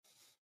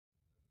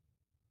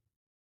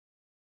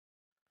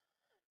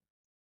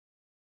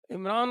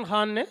इमरान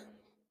खान ने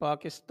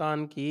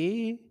पाकिस्तान की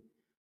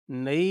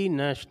नई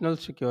नेशनल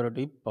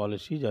सिक्योरिटी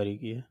पॉलिसी जारी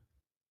की है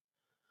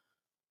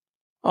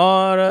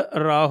और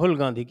राहुल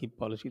गांधी की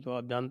पॉलिसी तो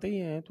आप जानते ही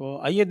हैं। तो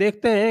आइए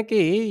देखते हैं कि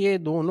ये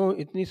दोनों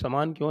इतनी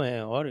समान क्यों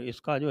हैं और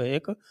इसका जो है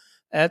एक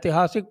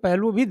ऐतिहासिक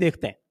पहलू भी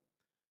देखते हैं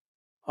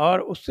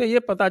और उससे ये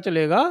पता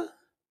चलेगा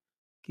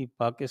कि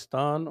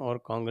पाकिस्तान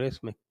और कांग्रेस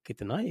में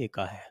कितना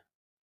एका है।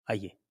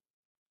 आइए।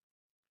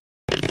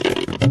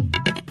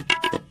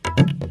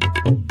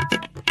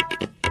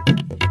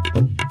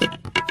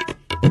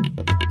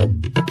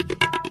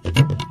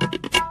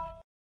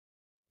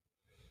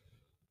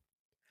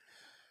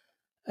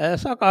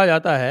 ऐसा कहा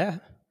जाता है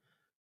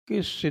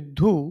कि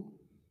सिद्धू,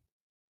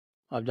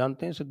 आप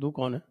जानते हैं सिद्धू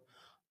कौन है,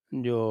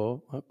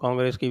 जो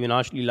कांग्रेस की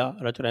विनाश लीला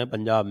रच रहे हैं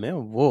पंजाब में,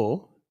 वो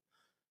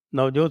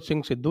नवजोत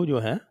सिंह सिद्धू जो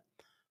हैं,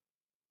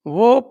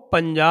 वो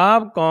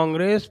पंजाब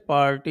कांग्रेस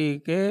पार्टी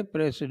के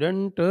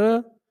प्रेसिडेंट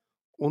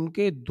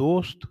उनके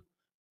दोस्त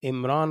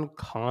इमरान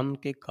खान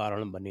के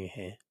कारण बने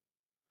हैं।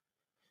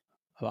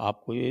 अब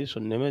आपको ये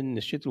सुनने में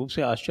निश्चित रूप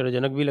से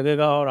आश्चर्यजनक भी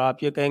लगेगा और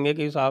आप ये कहेंगे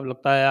कि साहब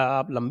लगता है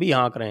आप लंबी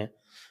हाँक रहे हैं,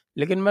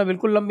 लेकिन मैं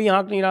बिल्कुल लंबी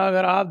हाँक नहीं रहा।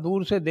 अगर आप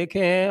दूर से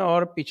देखें हैं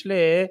और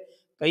पिछले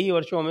कई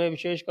वर्षों में,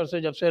 विशेषकर से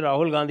जब से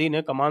राहुल गांधी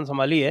ने कमान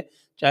संभाली है,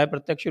 चाहे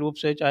प्रत्यक्ष रूप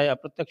से चाहे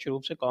अप्रत्यक्ष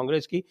रूप से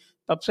कांग्रेस की,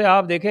 तब से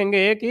आप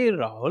देखेंगे कि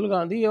राहुल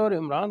गांधी और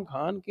इमरान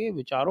खान के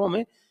विचारों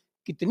में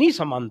कितनी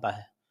समानता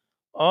है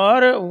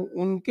और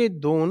उनके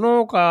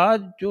दोनों का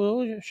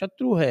जो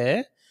शत्रु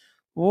है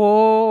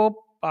वो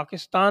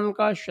पाकिस्तान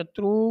का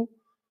शत्रु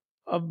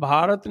अब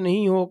भारत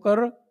नहीं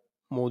होकर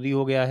मोदी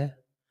हो गया है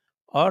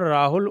और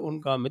राहुल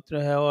उनका मित्र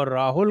है और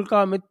राहुल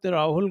का मित्र,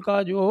 राहुल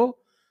का जो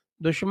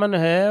दुश्मन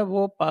है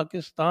वो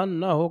पाकिस्तान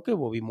ना होके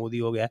वो भी मोदी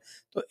हो गया है।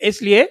 तो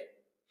इसलिए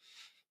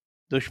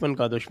दुश्मन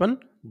का दुश्मन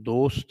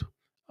दोस्त,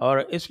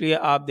 और इसलिए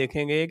आप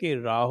देखेंगे कि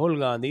राहुल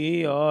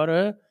गांधी और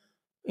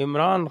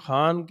इमरान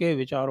खान के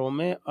विचारों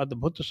में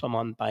अद्भुत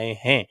समानताएं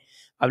हैं।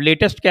 अब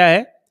लेटेस्ट क्या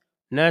है,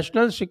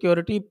 नेशनल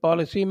सिक्योरिटी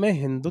पॉलिसी में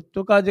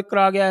हिंदुत्व का जिक्र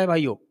आ गया है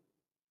भाइयों।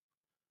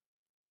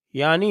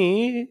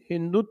 यानी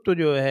हिंदुत्व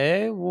जो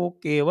है वो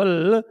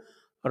केवल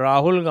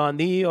राहुल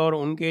गांधी और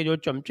उनके जो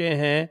चमचे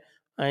हैं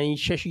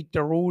शशि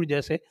थरूर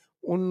जैसे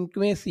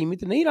उनमें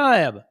सीमित नहीं रहा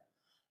है। अब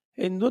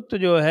हिंदुत्व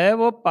जो है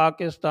वो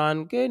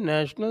पाकिस्तान के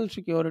नेशनल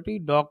सिक्योरिटी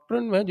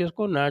डॉक्ट्रिन में,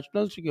 जिसको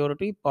नेशनल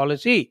सिक्योरिटी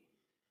पॉलिसी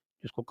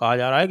जिसको कहा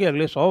जा रहा है कि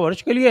अगले 100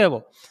 वर्ष के लिए है,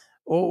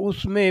 वो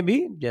उसमें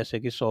भी, जैसे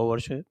कि 100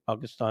 वर्ष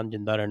पाकिस्तान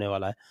जिंदा रहने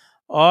वाला है,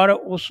 और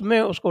उसमें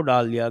उसको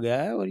डाल दिया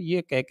गया है और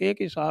ये कह के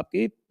कि साहब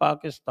कि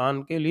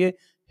पाकिस्तान के लिए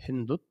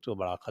हिंदुत्व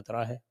बड़ा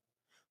खतरा है।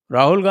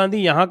 राहुल गांधी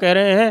यहाँ कह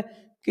रहे हैं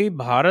कि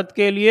भारत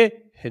के लिए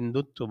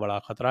हिंदुत्व बड़ा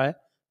खतरा है।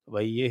 तो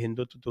भाई ये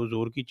हिंदुत्व तो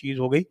जोर की चीज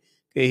हो गई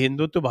कि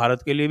हिंदुत्व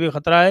भारत के लिए भी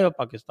खतरा है और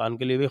पाकिस्तान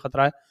के लिए भी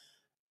खतरा है।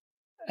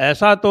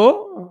 ऐसा तो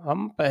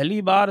हम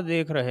पहली बार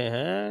देख रहे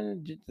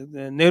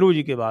हैं नेहरू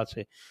जी के बाद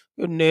से।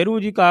 नेहरू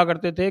जी कहा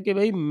करते थे कि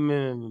भाई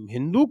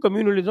Hindu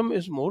communalism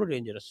is more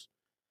dangerous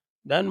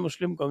than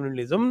Muslim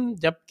communalism,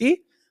 जबकि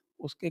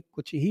उसके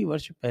कुछ ही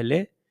वर्ष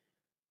पहले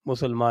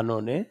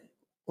मुसलमानों ने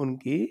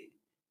उनकी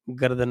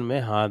गर्दन में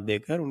हाथ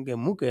देकर, उनके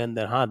मुंह के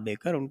अंदर हाथ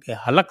देकर, उनके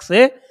हलक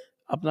से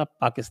अपना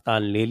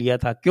पाकिस्तान ले लिया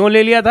था। क्यों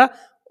ले लिया था?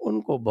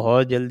 उनको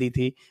बहुत जल्दी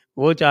थी।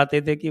 वो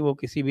चाहते थे कि वो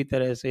किसी भी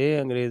तरह से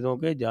अंग्रेज़ों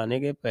के जाने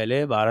के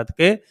पहले भारत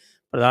के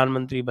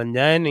प्रधानमंत्री बन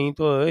जाएं। नहीं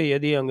तो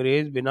यदि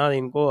अंग्रेज़ बिना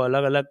इनको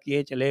अलग अलग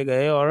किए चले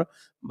गए और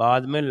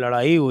बाद में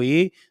लड़ाई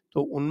हुई,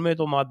 तो उनमें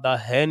तो मादा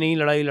है नहीं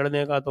लड़ाई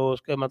लड़ने का। तो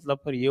उसके मतलब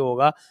फिर ये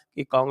होगा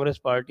कि कांग्रेस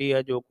पार्टी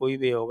या जो कोई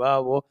भी होगा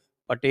वो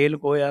पटेल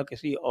को या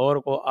किसी और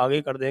को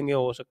आगे कर देंगे।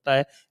 हो सकता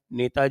है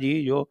नेताजी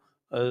जो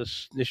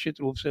निश्चित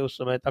रूप से उस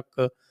समय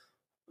तक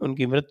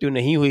उनकी मृत्यु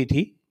नहीं हुई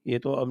थी, ये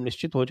तो अब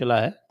निश्चित हो चला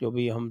है, जो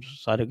भी हम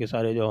सारे के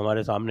सारे जो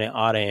हमारे सामने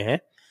आ रहे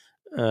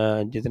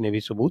हैं जितने भी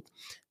सबूत,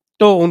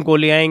 तो उनको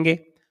ले आएंगे।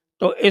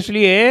 तो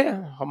इसलिए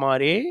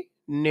हमारे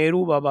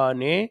नेहरू बाबा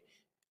ने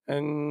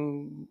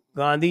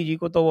गांधी जी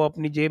को तो वो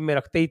अपनी जेब में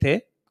रखते ही थे,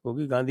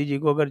 क्योंकि गांधी जी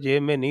को अगर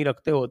जेब में नहीं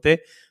रखते होते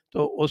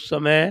तो उस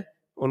समय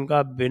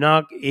उनका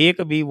बिना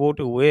एक भी वोट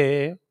हुए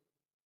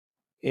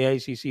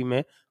एआईसीसी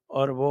में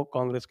और वो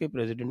कांग्रेस के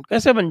प्रेसिडेंट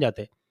कैसे बन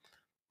जाते?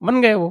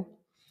 बन गए वो,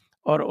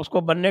 और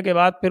उसको बनने के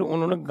बाद फिर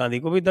उन्होंने गांधी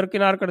को भी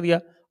दरकिनार कर दिया।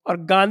 और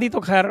गांधी तो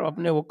खैर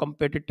अपने वो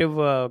कम्पिटिटिव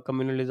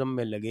कम्युनलिज्म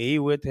में लगे ही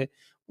हुए थे।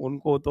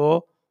 उनको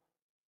तो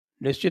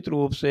निश्चित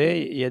रूप से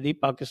यदि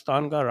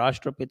पाकिस्तान का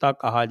राष्ट्रपिता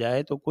कहा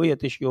जाए तो कोई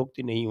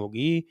अतिशयोक्ति नहीं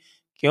होगी,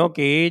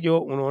 क्योंकि जो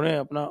उन्होंने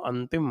अपना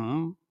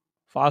अंतिम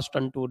फास्ट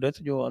अनटू डेथ,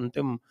 जो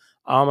अंतिम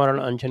आमरण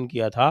अनशन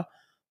किया था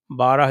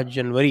 12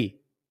 जनवरी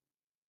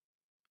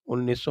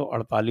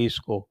 1948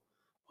 को,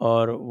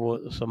 और वो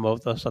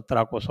संभवतः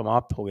 17 को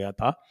समाप्त हो गया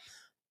था।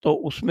 तो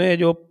उसमें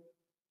जो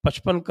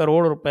 55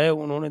 करोड़ रुपए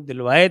उन्होंने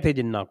दिलवाए थे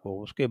जिन्ना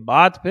को, उसके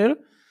बाद फिर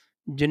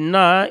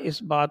जिन्ना इस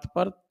बात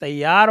पर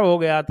तैयार हो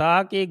गया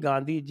था कि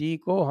गांधी जी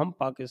को हम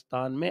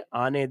पाकिस्तान में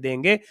आने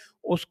देंगे।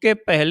 उसके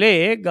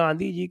पहले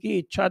गांधी जी की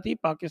इच्छा थी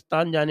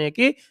पाकिस्तान जाने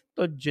की,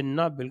 तो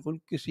जिन्ना बिल्कुल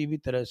किसी भी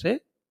तरह से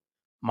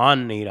मान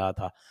नहीं रहा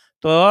था।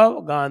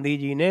 तो गांधी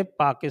जी ने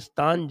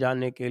पाकिस्तान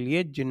जाने के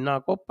लिए जिन्ना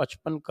को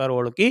 55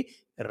 करोड़ की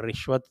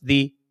रिश्वत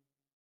दी,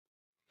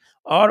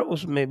 और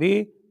उसमें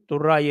भी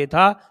तुर्रा ये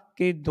था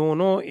कि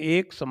दोनों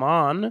एक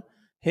समान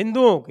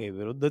हिंदुओं के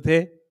विरुद्ध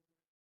थे।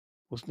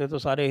 उसने तो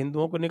सारे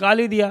हिंदुओं को निकाल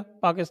ही दिया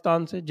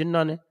पाकिस्तान से,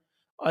 जिन्ना ने।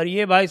 और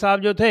ये भाई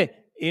साहब जो थे,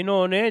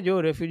 इन्होंने जो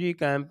रेफ्यूजी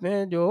कैंप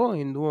में जो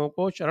हिंदुओं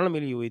को शरण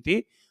मिली हुई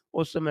थी,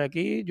 उस समय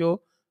की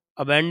जो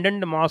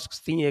अबेंडेंड मॉस्क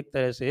थी, एक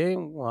तरह से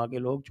वहाँ के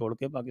लोग छोड़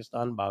के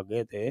पाकिस्तान भाग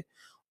गए थे,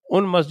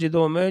 उन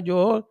मस्जिदों में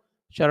जो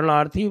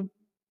शरणार्थी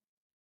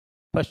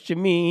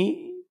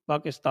पश्चिमी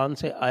पाकिस्तान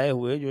से आए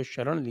हुए जो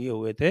शरण लिए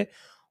हुए थे,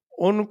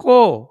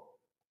 उनको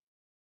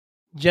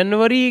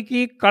जनवरी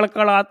की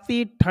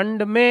कड़कड़ाती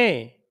ठंड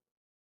में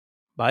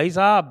भाई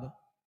साहब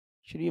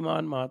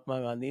श्रीमान महात्मा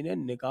गांधी ने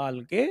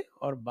निकाल के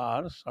और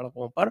बाहर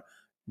सड़कों पर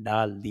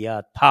डाल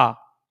दिया था।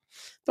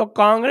 तो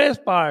कांग्रेस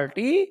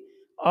पार्टी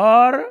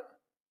और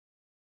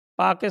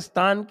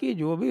पाकिस्तान की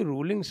जो भी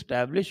रूलिंग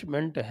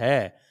स्टैब्लिशमेंट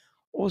है,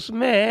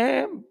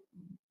 उसमें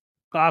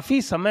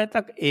काफी समय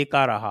तक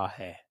एका रहा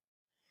है।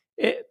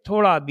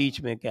 थोड़ा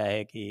बीच में क्या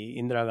है कि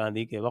इंदिरा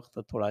गांधी के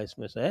वक्त थोड़ा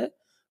इसमें से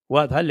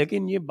हुआ था,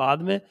 लेकिन ये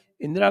बाद में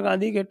इंदिरा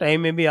गांधी के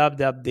टाइम में भी आप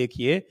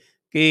देखिए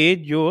कि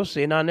जो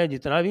सेना ने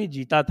जितना भी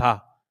जीता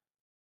था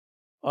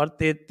और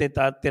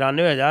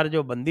 93,000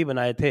 जो बंदी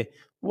बनाए थे,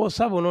 वो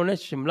सब उन्होंने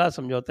शिमला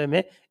समझौते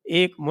में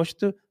एक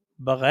मुश्त,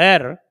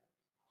 बगैर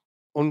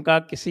उनका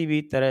किसी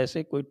भी तरह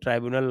से कोई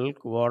ट्राइब्यूनल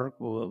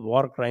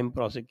वॉर क्राइम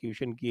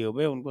प्रोसिक्यूशन किए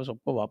हुए, उनको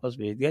सबको वापस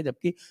भेज दिया,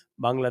 जबकि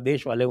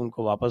बांग्लादेश वाले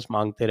उनको वापस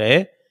मांगते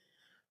रहे।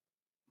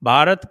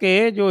 भारत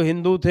के जो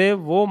हिंदू थे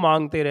वो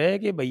मांगते रहे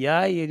कि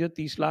भैया ये जो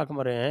 30 लाख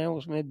मरे हैं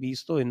उसमें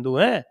 20 तो हिंदू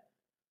हैं।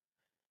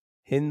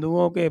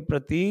 हिंदुओं के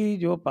प्रति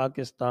जो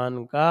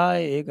पाकिस्तान का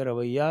एक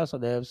रवैया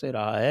सदैव से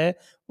रहा है,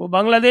 वो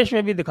बांग्लादेश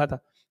में भी दिखा था।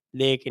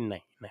 लेकिन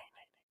नहीं नहीं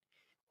नहीं,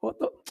 वो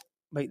तो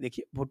भाई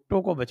देखिए,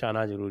 भुट्टो को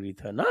बचाना जरूरी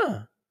था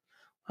ना।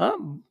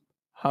 हाँ,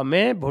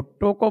 हमें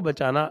भुट्टो को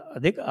बचाना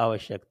अधिक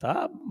आवश्यक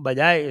था,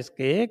 बजाय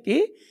इसके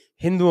कि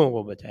हिंदुओं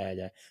को बचाया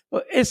जाए।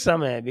 तो इस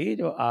समय भी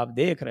जो आप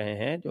देख रहे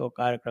हैं जो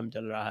कार्यक्रम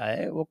चल रहा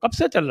है, वो कब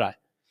से चल रहा है?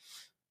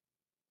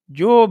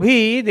 जो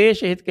भी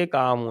देश हित के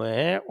काम हुए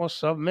हैं उस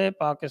सब में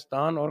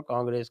पाकिस्तान और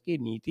कांग्रेस की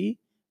नीति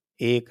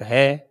एक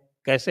है।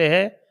 कैसे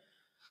है?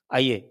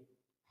 आइए,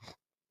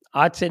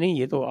 आज से नहीं,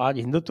 ये तो आज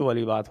हिंदुत्व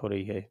वाली बात हो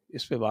रही है,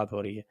 इस पे बात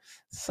हो रही है।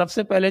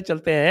 सबसे पहले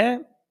चलते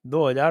हैं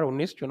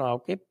 2019 चुनाव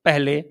के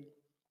पहले।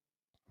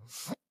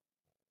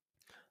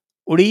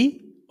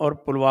 उड़ी और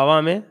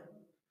पुलवामा में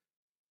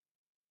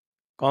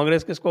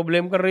कांग्रेस किसको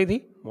ब्लेम कर रही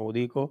थी?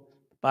 मोदी को।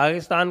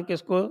 पाकिस्तान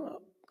किसको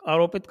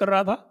आरोपित कर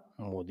रहा था?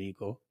 मोदी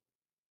को।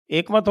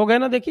 एक मत हो गए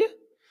ना, देखिए,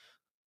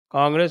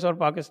 कांग्रेस और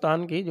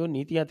पाकिस्तान की जो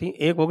नीतियां थी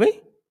एक हो गई।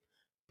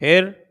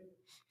 फिर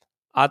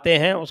आते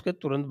हैं उसके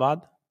तुरंत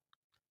बाद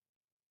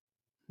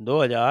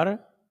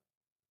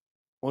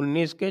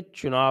 2019 के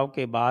चुनाव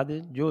के बाद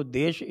जो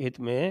देश हित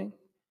में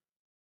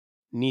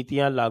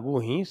नीतियां लागू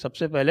हुई,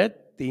 सबसे पहले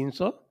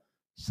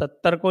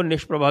 370 को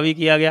निष्प्रभावी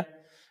किया गया।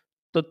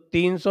 तो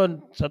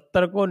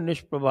 370 को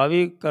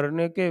निष्प्रभावी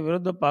करने के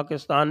विरुद्ध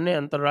पाकिस्तान ने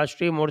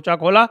अंतर्राष्ट्रीय मोर्चा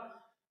खोला,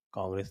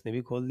 कांग्रेस ने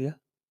भी खोल दिया।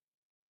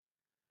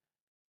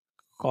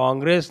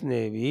 कांग्रेस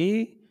ने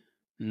भी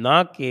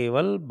न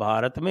केवल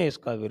भारत में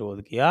इसका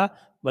विरोध किया,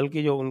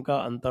 बल्कि जो उनका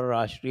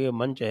अंतर्राष्ट्रीय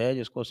मंच है,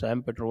 जिसको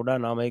सैम पिट्रोडा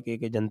नाम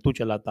एक जंतु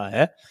चलाता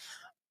है,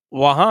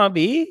 वहां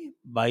भी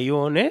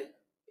भाइयों ने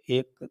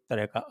एक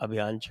तरह का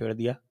अभियान छेड़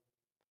दिया।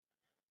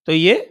 तो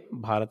ये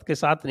भारत के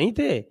साथ नहीं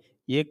थे,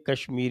 ये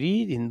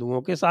कश्मीरी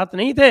हिंदुओं के साथ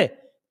नहीं थे,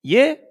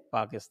 ये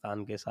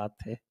पाकिस्तान के साथ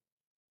थे।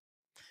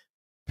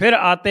 फिर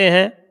आते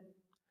हैं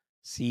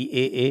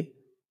सीएए।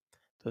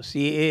 तो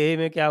सीएए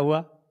में क्या हुआ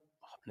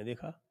आपने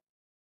देखा,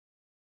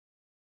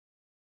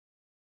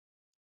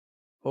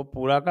 वो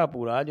पूरा का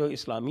पूरा जो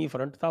इस्लामी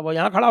फ्रंट था वो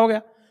यहाँ खड़ा हो गया,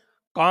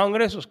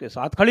 कांग्रेस उसके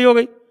साथ खड़ी हो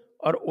गई,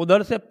 और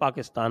उधर से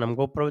पाकिस्तान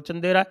हमको प्रवचन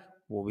दे रहा है,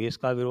 वो भी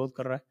इसका विरोध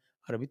कर रहा है।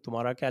 अरे भाई,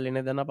 तुम्हारा क्या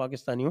लेने देना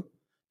पाकिस्तानियों?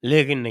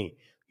 लेकिन नहीं,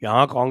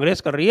 यहाँ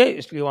कांग्रेस कर रही है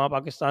इसलिए वहाँ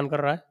पाकिस्तान कर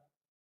रहा है।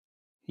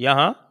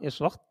 यहाँ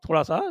इस वक्त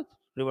थोड़ा सा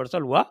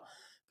रिवर्सल हुआ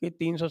कि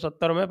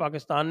 370 में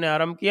पाकिस्तान ने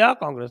आरंभ किया,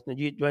 कांग्रेस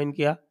ने ज्वाइन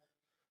किया।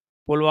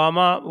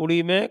 पुलवामा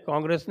उड़ी में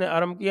कांग्रेस ने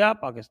आरंभ किया,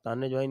 पाकिस्तान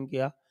ने ज्वाइन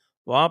किया।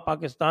 वहाँ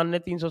पाकिस्तान ने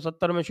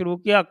 370 में शुरू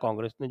किया,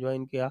 कांग्रेस ने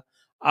ज्वाइन किया।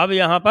 अब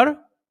यहाँ पर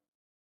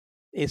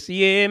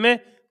सीएए में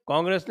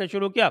कांग्रेस ने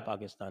शुरू किया,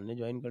 पाकिस्तान ने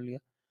ज्वाइन कर लिया।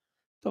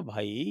 तो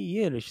भाई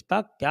ये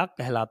रिश्ता क्या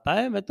कहलाता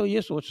है? मैं तो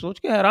ये सोच सोच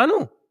के हैरान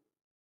हूँ।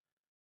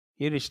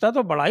 ये रिश्ता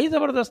तो बड़ा ही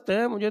जबरदस्त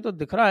है। मुझे तो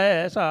दिख रहा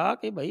है ऐसा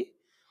कि भाई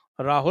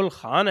राहुल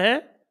खान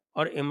है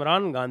और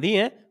इमरान गांधी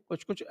हैं,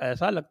 कुछ कुछ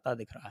ऐसा लगता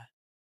दिख रहा है।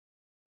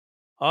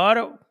 और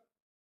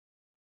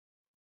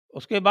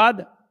उसके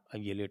बाद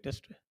ये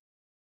लेटेस्ट है।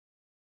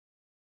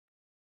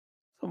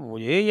 तो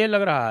मुझे ये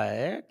लग रहा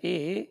है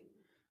कि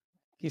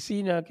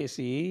किसी न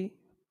किसी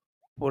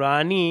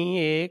पुरानी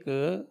एक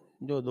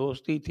जो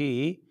दोस्ती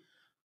थी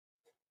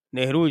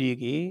नेहरू जी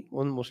की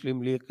उन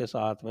मुस्लिम लीग के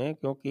साथ में,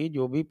 क्योंकि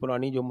जो भी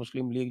पुरानी जो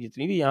मुस्लिम लीग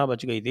जितनी भी यहाँ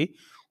बच गई थी,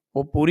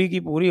 वो पूरी की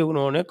पूरी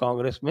उन्होंने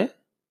कांग्रेस में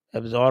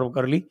एब्जॉर्ब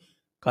कर ली।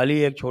 खाली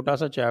एक छोटा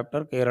सा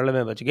चैप्टर केरल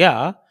में बच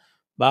गया,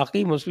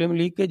 बाकी मुस्लिम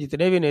लीग के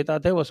जितने भी नेता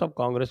थे वो सब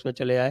कांग्रेस में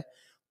चले आए।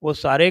 वो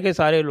सारे के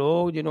सारे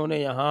लोग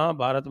जिन्होंने यहाँ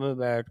भारत में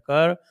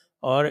बैठकर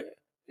और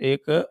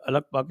एक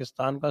अलग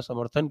पाकिस्तान का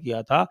समर्थन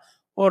किया था,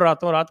 वो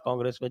रातों रात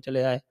कांग्रेस में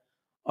चले आए।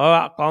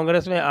 और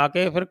कांग्रेस में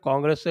आके फिर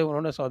कांग्रेस से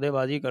उन्होंने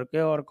सौदेबाजी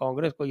करके और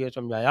कांग्रेस को ये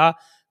समझाया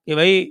कि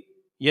भाई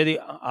यदि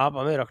आप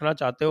हमें रखना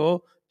चाहते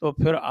हो तो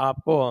फिर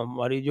आपको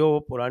हमारी जो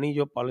पुरानी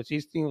जो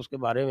पॉलिसीज थी उसके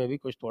बारे में भी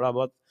कुछ थोड़ा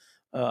बहुत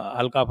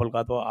हल्का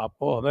फुल्का तो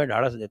आपको हमें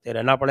ढाढ़स देते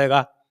रहना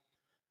पड़ेगा।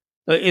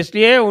 तो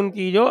इसलिए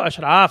उनकी जो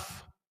अशराफ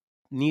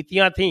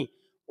नीतियां थी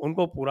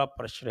उनको पूरा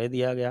प्रश्रय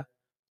दिया गया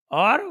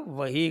और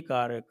वही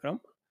कार्यक्रम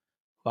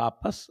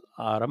वापस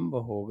आरंभ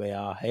हो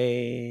गया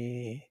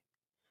है।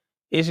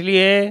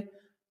 इसलिए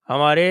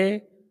हमारे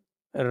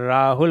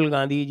राहुल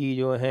गांधी जी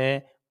जो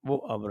हैं वो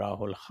अब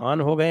राहुल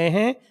खान हो गए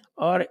हैं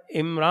और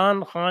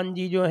इमरान खान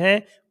जी जो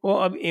हैं वो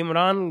अब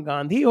इमरान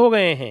गांधी हो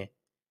गए हैं।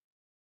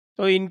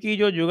 तो इनकी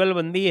जो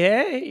जुगलबंदी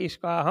है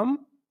इसका हम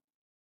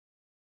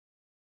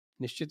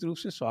निश्चित रूप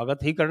से स्वागत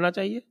ही करना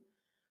चाहिए,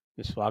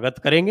 स्वागत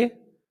करेंगे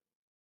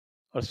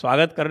और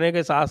स्वागत करने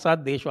के साथ साथ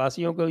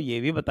देशवासियों को ये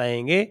भी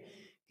बताएंगे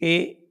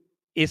कि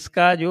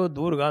इसका जो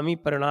दूरगामी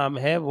परिणाम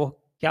है वो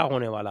क्या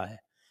होने वाला है।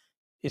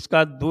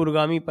 इसका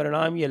दूरगामी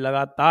परिणाम ये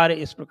लगातार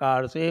इस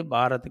प्रकार से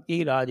भारत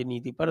की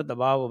राजनीति पर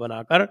दबाव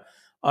बनाकर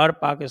और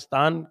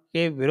पाकिस्तान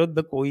के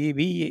विरुद्ध कोई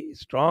भी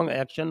स्ट्रांग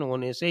एक्शन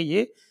होने से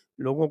ये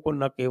लोगों को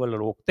न केवल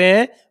रोकते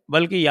हैं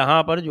बल्कि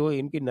यहाँ पर जो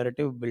इनकी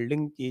नैरेटिव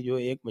बिल्डिंग की जो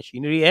एक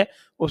मशीनरी है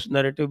उस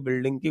नैरेटिव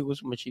बिल्डिंग की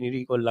उस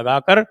मशीनरी को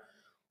लगाकर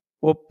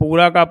वो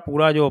पूरा का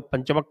पूरा जो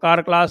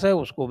पंचमक्कार क्लास है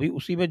उसको भी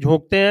उसी में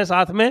झोंकते हैं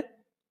साथ में।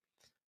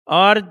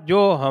 और जो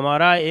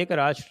हमारा एक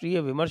राष्ट्रीय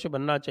विमर्श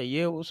बनना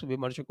चाहिए उस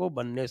विमर्श को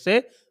बनने से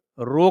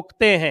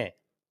रोकते हैं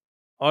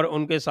और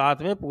उनके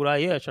साथ में पूरा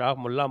ये अशराफ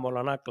मुल्ला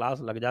मौलाना क्लास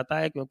लग जाता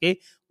है क्योंकि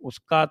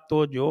उसका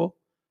तो जो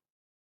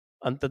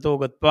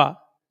अंततोगत्वा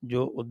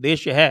जो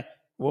उद्देश्य है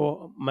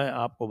वो मैं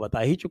आपको बता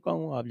ही चुका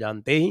हूँ, आप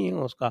जानते ही हैं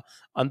उसका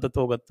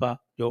अंततोगत्वा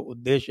जो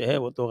उद्देश्य है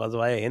वो तो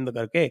ग़ज़वाए हिंद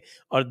करके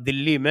और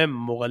दिल्ली में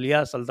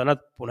मुगलिया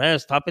सल्तनत पुनः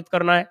स्थापित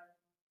करना है।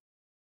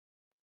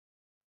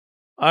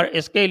 और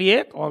इसके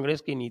लिए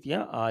कांग्रेस की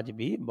नीतियां आज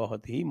भी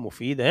बहुत ही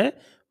मुफीद हैं,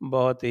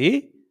 बहुत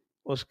ही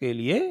उसके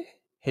लिए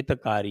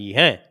हितकारी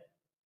हैं।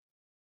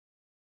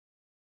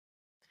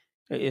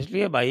 तो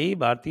इसलिए भाई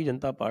भारतीय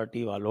जनता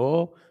पार्टी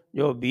वालों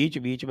जो बीच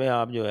बीच में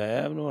आप जो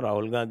है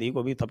राहुल गांधी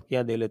को भी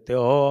थपकियां दे लेते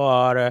हो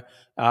और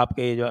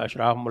आपके जो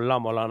अशराफ मुल्ला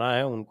मौलाना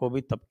है उनको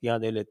भी थपकियां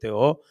दे लेते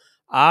हो,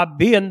 आप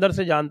भी अंदर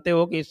से जानते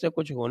हो कि इससे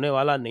कुछ होने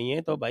वाला नहीं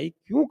है, तो भाई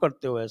क्यों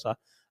करते हो ऐसा।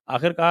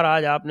 आखिरकार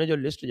आज आपने जो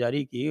लिस्ट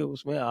जारी की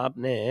उसमें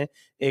आपने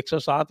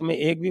 107 में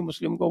एक भी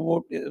मुस्लिम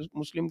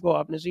को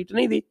आपने सीट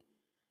नहीं दी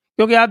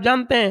क्योंकि आप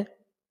जानते हैं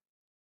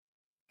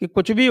कि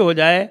कुछ भी हो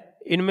जाए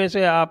इनमें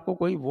से आपको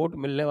कोई वोट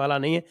मिलने वाला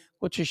नहीं है।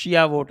 कुछ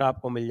शिया वोट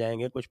आपको मिल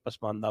जाएंगे, कुछ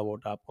पसमानदा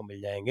वोट आपको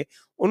मिल जाएंगे,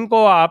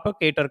 उनको आप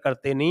केटर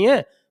करते नहीं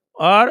हैं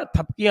और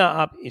थपकियां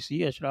आप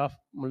इसी अशराफ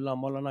मुल्ला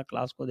मौलाना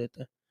क्लास को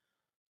देते हैं।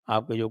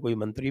 आपके जो कोई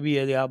मंत्री भी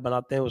यदि आप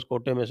बनाते हैं उस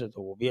कोटे में से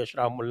तो वो भी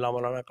अशराफ मुल्ला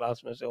मौलाना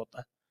क्लास में से होता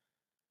है।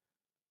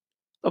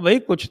 तो भाई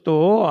कुछ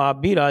तो आप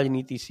भी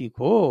राजनीति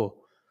सीखो,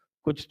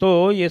 कुछ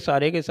तो ये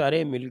सारे के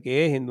सारे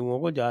मिलके हिंदुओं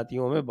को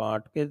जातियों में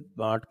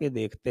बांट के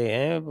देखते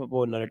हैं,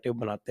 वो नैरेटिव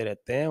बनाते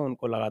रहते हैं,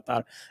 उनको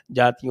लगातार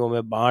जातियों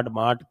में बांट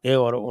बांट के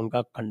और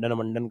उनका खंडन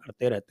मंडन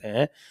करते रहते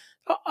हैं।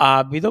 तो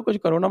आप भी तो कुछ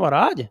करो ना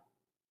महाराज।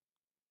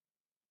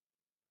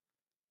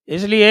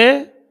 इसलिए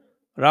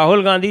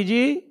राहुल गांधी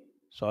जी,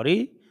 सॉरी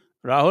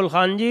राहुल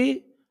खान जी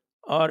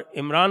और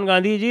इमरान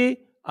गांधी जी,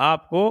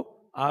 आपको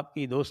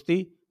आपकी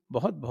दोस्ती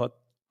बहुत बहुत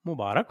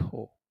मुबारक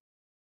हो।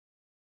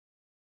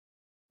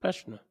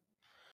 प्रश्न।